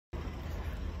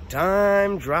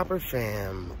Dime Dropper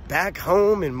fam, back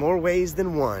home in more ways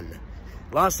than one.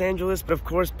 Los Angeles, but of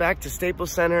course back to Staples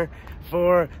Center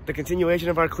for the continuation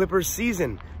of our Clippers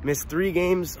season. Missed 3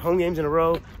 games, home games in a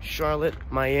row, Charlotte,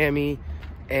 Miami,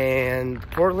 and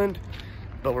Portland.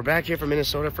 But we're back here for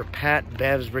Minnesota for Pat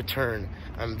Bev's return.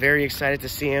 I'm very excited to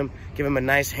see him, give him a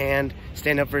nice hand,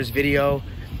 stand up for his video.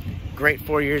 Great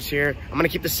 4 years here. I'm gonna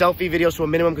keep the selfie videos to a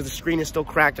minimum because the screen is still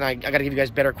cracked and I gotta give you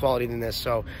guys better quality than this.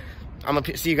 So I'm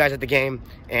gonna see you guys at the game,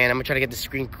 and I'm gonna try to get the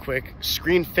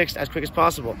screen fixed as quick as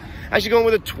possible. Actually going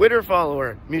with a Twitter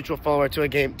follower, mutual follower to the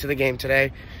game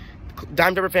today.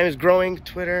 Dime Dropper fam is growing,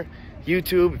 Twitter,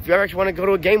 YouTube. If you ever actually want to go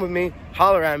to a game with me,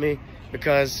 holler at me,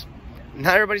 because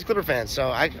not everybody's Clipper fans.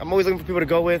 So I'm always looking for people to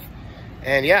go with,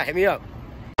 and yeah, hit me up.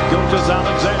 Gildas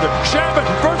Alexander, Shabbat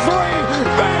for 3,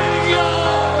 bingo!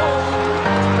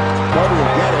 Carter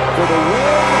will get it for the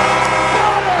win.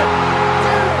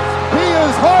 He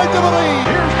is hard to believe.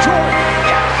 Here's Jordan.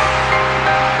 Yes.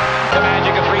 The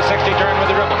Magic, a 360 turn with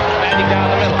the dribble. Magic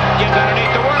down the middle. Gives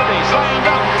underneath to Worthy. Slam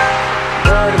dunk.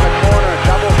 Third in the corner.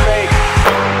 Double fake.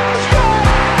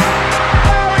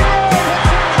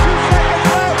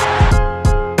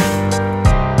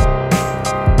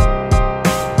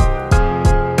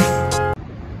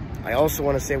 I also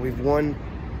want to say we've won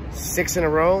 6 in a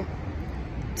row.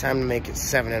 Time to make it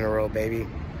 7 in a row, baby.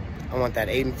 I want that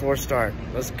 8-4 start.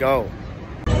 Let's go.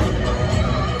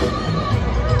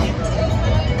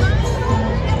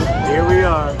 Here we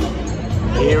are.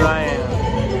 Here I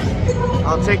am.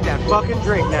 I'll take that fucking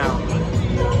drink now.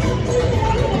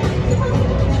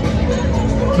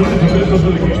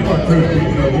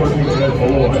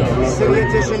 City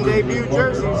Edition debut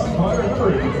jerseys.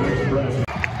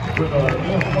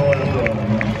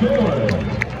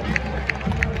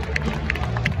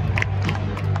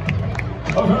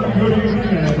 A very good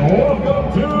evening and welcome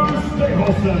to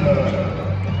Staples Center.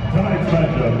 Tonight's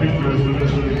matchup features the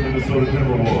Minnesota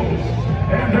Timberwolves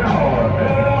and our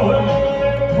LA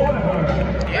Clippers.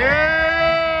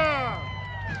 Yeah!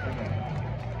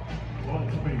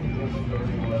 Once speaking, this is going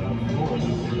to let us score this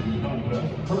year's contest.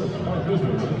 First, our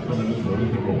visitors, the Minnesota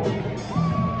Timberwolves.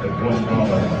 At one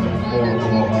guard, 6'4"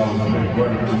 from Ohio State,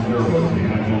 Rutgers 0,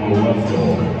 D'Angelo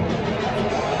Russell.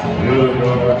 The other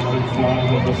guard, 6'1"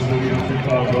 from the city of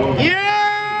Chicago. Yeah!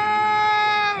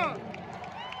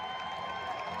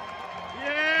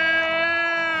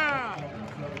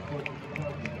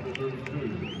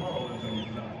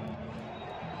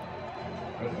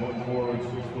 At 1'4",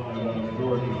 6'5" out of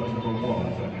Georgia, number 1,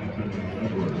 Anthony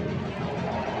Edwards.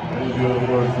 And the other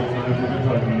guard, 6'9" from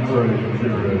Kentucky, Murray,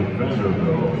 here at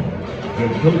Vanderbilt.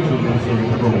 Head coach of the Minnesota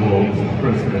Timberwolves,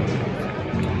 Chris Hansen.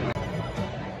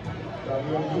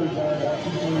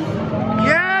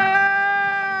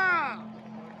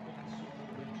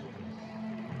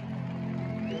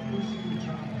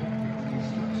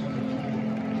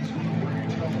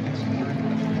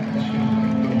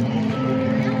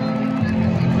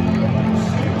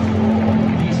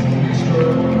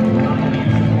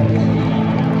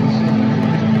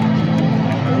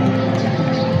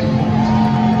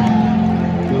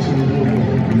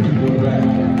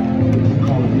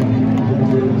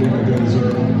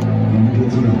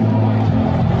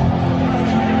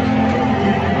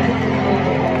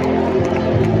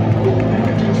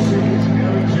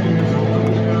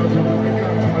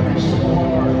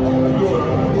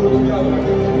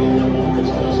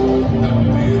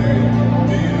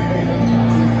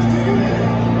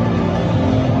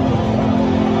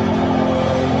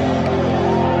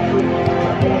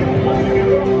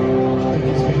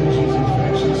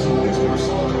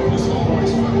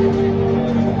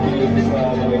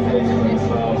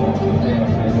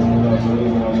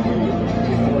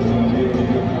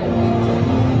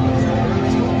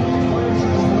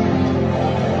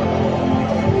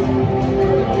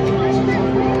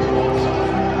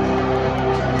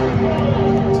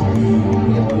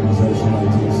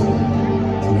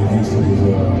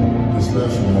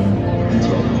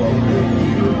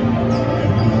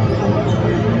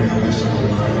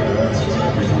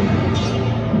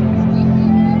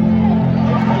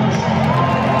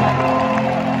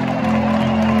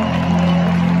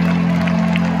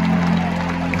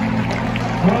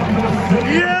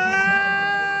 Yeah!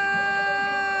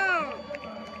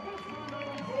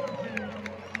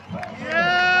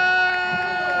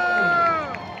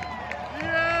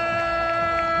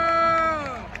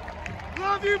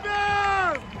 Love you,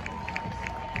 Bev!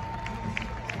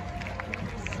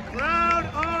 Crowd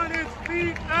on its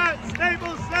feet at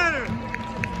Staples Center.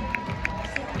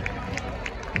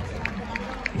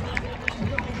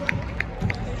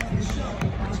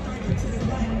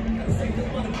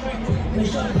 They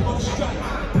shot it on the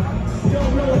strike.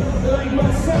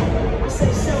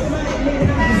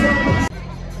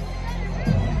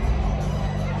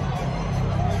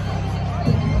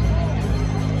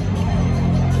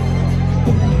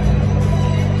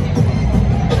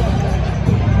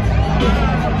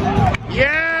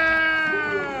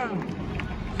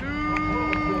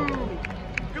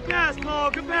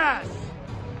 Good pass.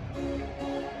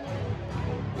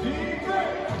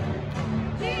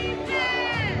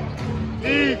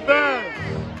 Defense.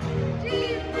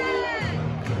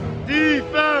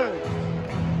 Defense.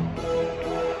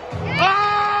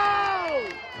 Oh!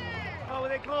 Oh, what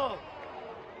they call?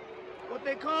 What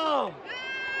they call?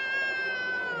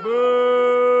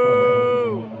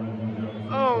 Boo!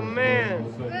 Oh man.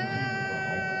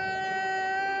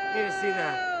 Need to see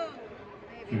that.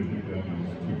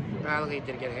 Look, he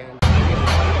did get a hand.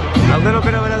 A little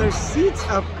bit of another seats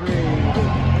upgrade.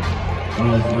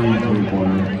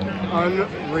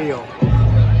 Unreal.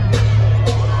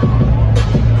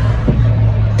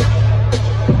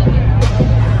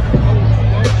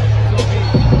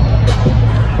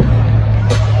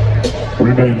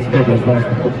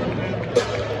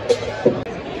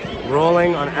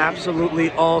 Rolling on absolutely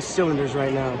all cylinders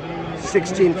right now.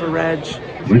 16 for Reg.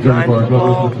 9 for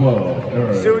Paul.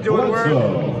 Sue doing work.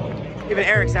 Even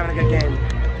Eric's having a good game.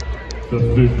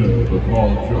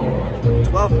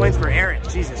 12 points for Eric.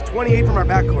 Jesus, 28 from our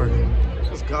backcourt.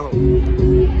 Let's go.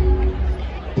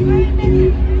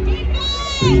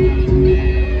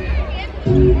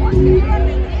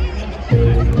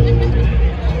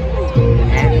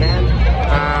 And man,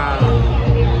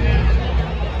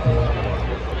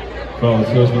 Well, it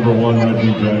says number 1,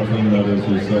 Reggie Jackson. That is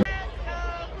his second.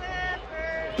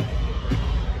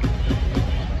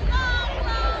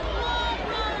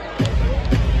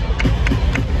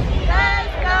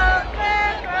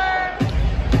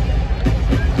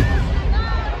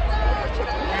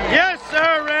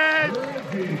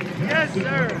 Yes,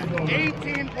 sir.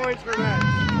 18 points for Red.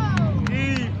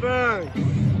 Defense.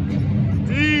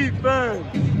 Defense.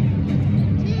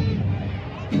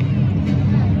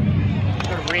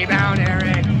 Good rebound,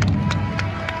 Eric.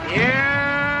 Yeah.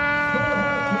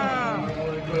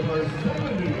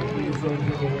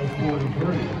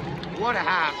 What a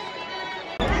half.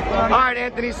 All right,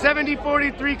 Anthony.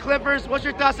 70-43 Clippers. What's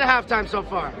your thoughts at halftime so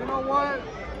far? You know what?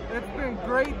 It's been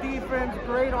great defense,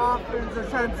 great offense. The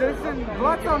transition,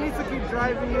 Bloodstone needs to keep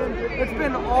driving in. It's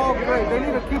been all great. They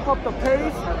need to keep up the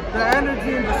pace, the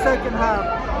energy in the second half.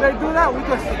 If they do that, we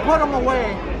can put them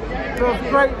away. So it's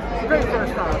great first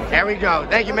half. There we go.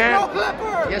 Thank you, man. Go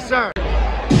Clippers! Yes, sir.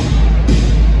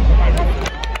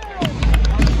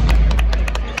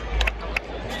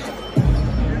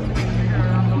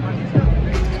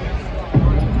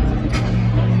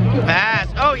 Pass.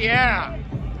 Oh, yeah.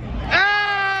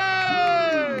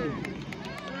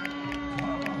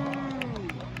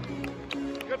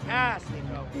 Good pass,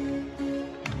 Nico.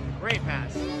 Great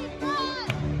pass.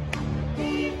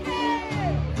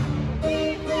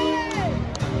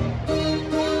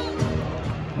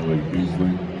 Malik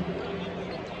Beasley.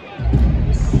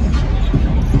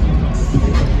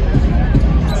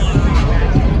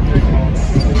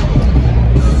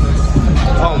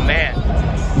 Oh, man.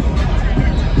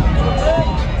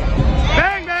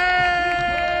 Bang,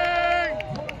 bang!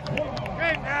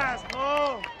 Great pass,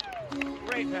 Paul.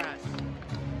 Great pass.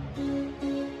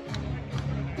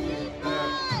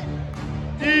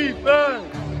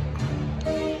 Defense!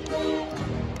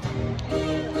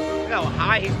 Look how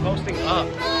high he's posting up.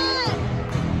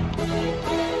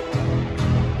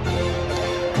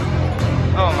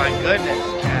 Oh my goodness,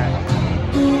 Chad.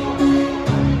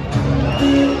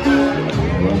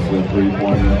 Runs the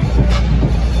three-pointer.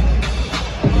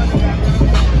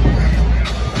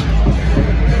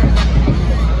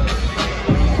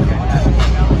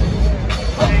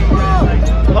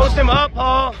 Post him up,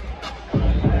 Paul.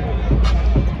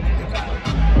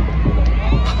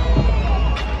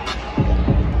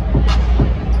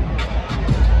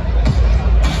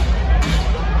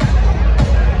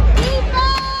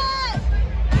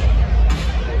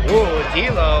 Ooh,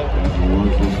 D-Lo.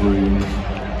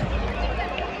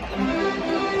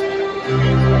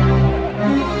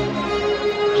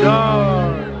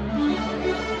 Charge.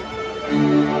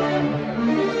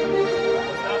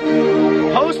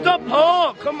 Post up,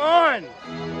 Paul. Come on.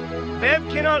 Bev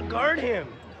cannot guard him.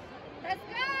 Let's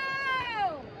go!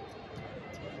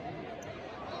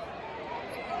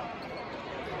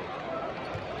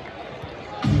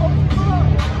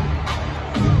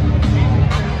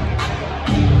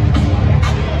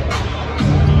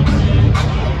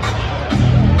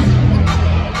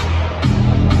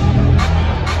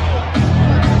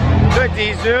 Good,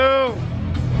 Dizou.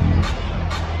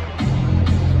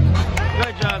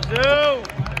 Sue.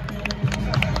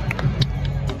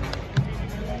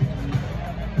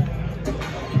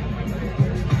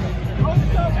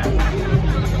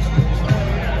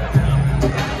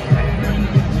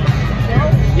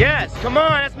 Yes, come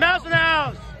on, it's Mouse in the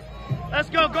house. Let's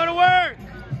go to work.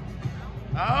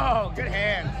 Oh, good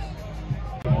hands.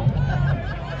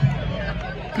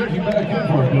 Taking back in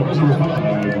for number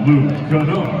 5, Lou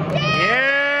Williams.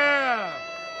 Yeah.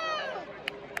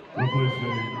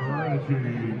 Replacing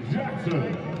Reggie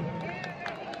Jackson.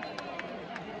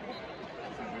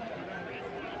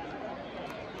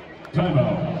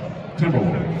 Timeout,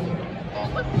 Timberwolves.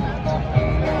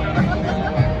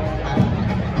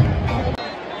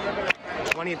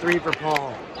 23 for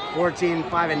Paul, 14,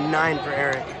 5, and 9 for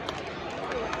Eric.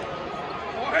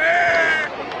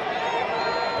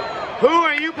 Who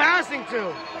are you passing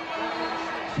to?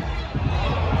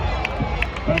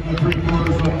 At the 3/4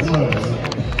 of play.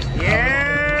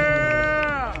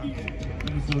 Yeah!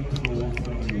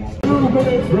 2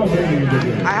 minutes remaining.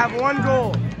 I have one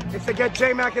goal. It's to get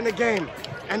J-Mac in the game.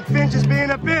 And Finch is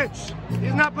being a bitch.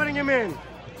 He's not putting him in.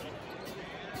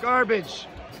 Garbage.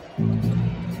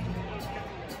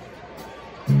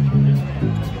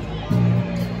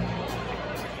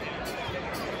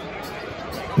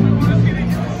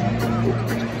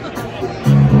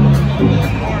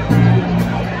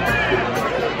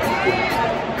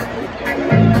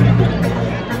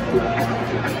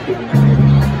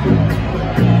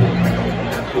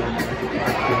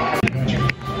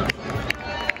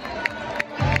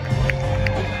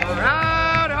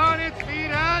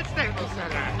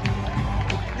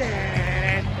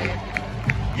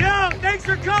 Yo, thanks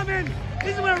for coming.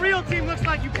 This is what a real team looks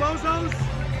like, you bozos.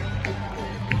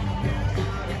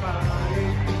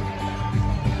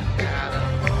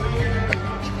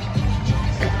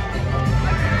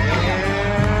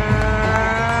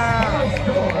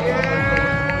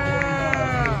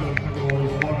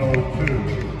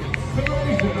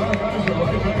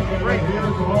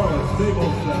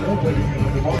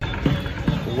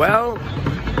 Well,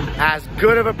 as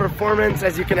good of a performance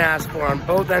as you can ask for on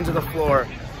both ends of the floor.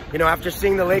 You know, after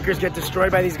seeing the Lakers get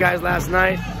destroyed by these guys last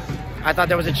night, I thought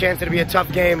there was a chance it'd be a tough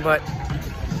game, but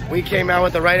we came out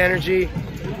with the right energy,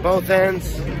 both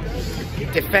ends,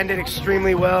 defended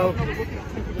extremely well,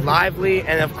 lively,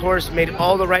 and of course made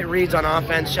all the right reads on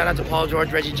offense. Shout out to Paul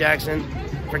George, Reggie Jackson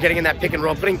for getting in that pick and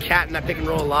roll, putting Cat in that pick and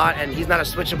roll a lot, and he's not a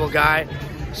switchable guy,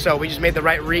 so we just made the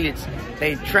right reads.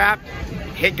 They trapped,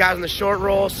 hit guys on the short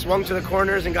roll, swung to the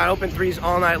corners, and got open threes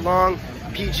all night long.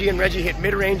 PG and Reggie hit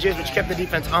mid-ranges, which kept the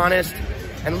defense honest.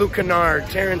 And Luke Kennard,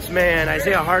 Terrence Mann,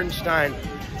 Isaiah Hartenstein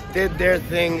did their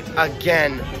thing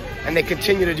again. And they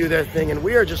continue to do their thing. And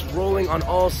we are just rolling on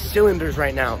all cylinders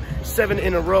right now. 7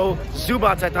 in a row.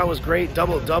 Zubats I thought was great,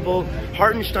 double-double.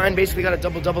 Hartenstein basically got a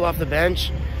double-double off the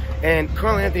bench. And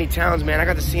Karl Anthony Towns, man, I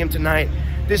got to see him tonight.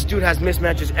 This dude has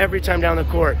mismatches every time down the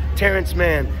court. Terrence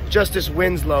Mann, Justice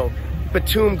Winslow,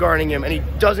 Batum guarding him, and he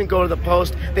doesn't go to the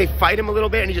post. They fight him a little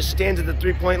bit, and he just stands at the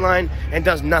three-point line and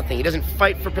does nothing. He doesn't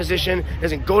fight for position,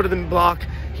 doesn't go to the block.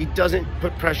 He doesn't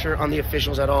put pressure on the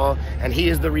officials at all, and he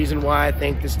is the reason why I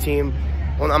think this team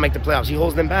will not make the playoffs. He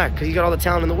holds them back because he's got all the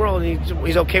talent in the world, and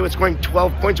he's okay with scoring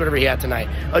 12 points, whatever he had tonight.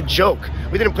 A joke.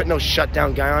 We didn't put no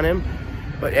shutdown guy on him,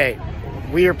 but hey,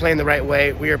 we are playing the right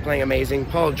way. We are playing amazing.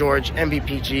 Paul George,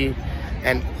 MVPG.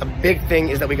 And a big thing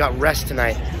is that we got rest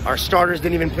tonight. Our starters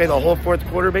didn't even play the whole fourth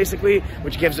quarter, basically,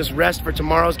 which gives us rest for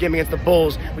tomorrow's game against the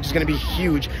Bulls, which is going to be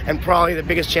huge and probably the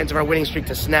biggest chance of our winning streak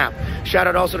to snap. Shout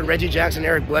out also to Reggie Jackson and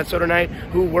Eric Bledsoe tonight,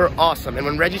 who were awesome. And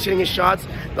when Reggie's hitting his shots,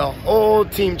 the whole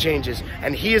team changes.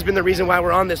 And he has been the reason why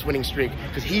we're on this winning streak,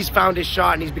 because he's found his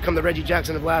shot and he's become the Reggie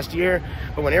Jackson of last year.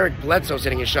 But when Eric Bledsoe's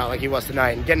hitting his shot like he was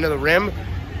tonight and getting to the rim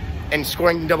and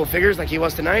scoring double figures like he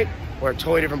was tonight, we're a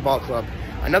totally different ball club.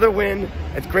 Another win.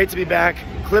 It's great to be back.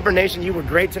 Clipper Nation, you were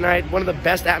great tonight. One of the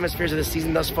best atmospheres of the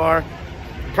season thus far.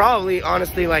 Probably,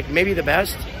 honestly, like maybe the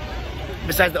best.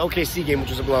 Besides the OKC game,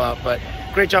 which was a blowout. But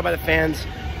great job by the fans.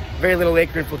 Very little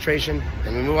Laker infiltration.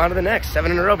 And we move on to the next.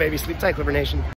 7 in a row, baby. Sleep tight, Clipper Nation.